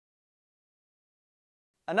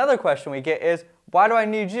Another question we get is, why do I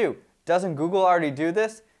need you? Doesn't Google already do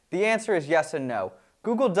this? The answer is yes and no.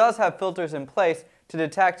 Google does have filters in place to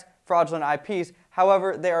detect fraudulent IPs,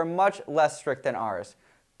 however, they are much less strict than ours.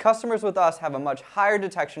 Customers with us have a much higher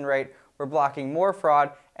detection rate, we're blocking more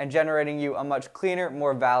fraud and generating you a much cleaner,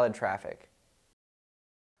 more valid traffic.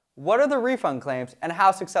 What are the refund claims and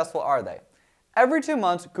how successful are they? Every 2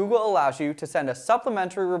 months, Google allows you to send a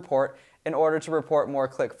supplementary report in order to report more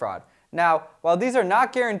click fraud. Now, while these are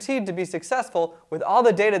not guaranteed to be successful, with all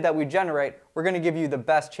the data that we generate, we're going to give you the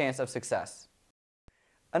best chance of success.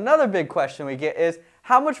 Another big question we get is,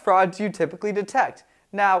 how much fraud do you typically detect?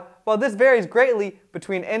 Now, while this varies greatly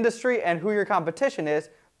between industry and who your competition is,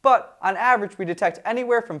 but on average we detect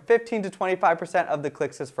anywhere from 15 to 25% of the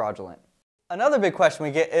clicks as fraudulent. Another big question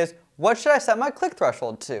we get is, what should I set my click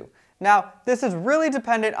threshold to? Now, this is really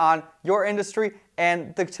dependent on your industry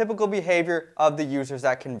and the typical behavior of the users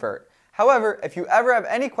that convert. However, if you ever have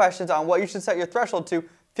any questions on what you should set your threshold to,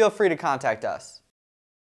 feel free to contact us.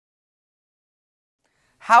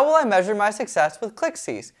 How will I measure my success with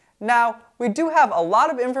ClickCease? Now, we do have a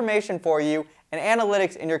lot of information for you and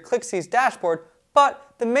analytics in your ClickCease dashboard,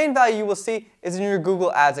 but the main value you will see is in your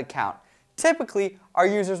Google Ads account. Typically, our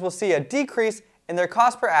users will see a decrease in their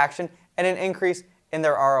cost per action and an increase in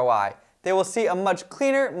their ROI. They will see a much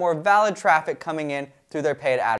cleaner, more valid traffic coming in through their paid advertising.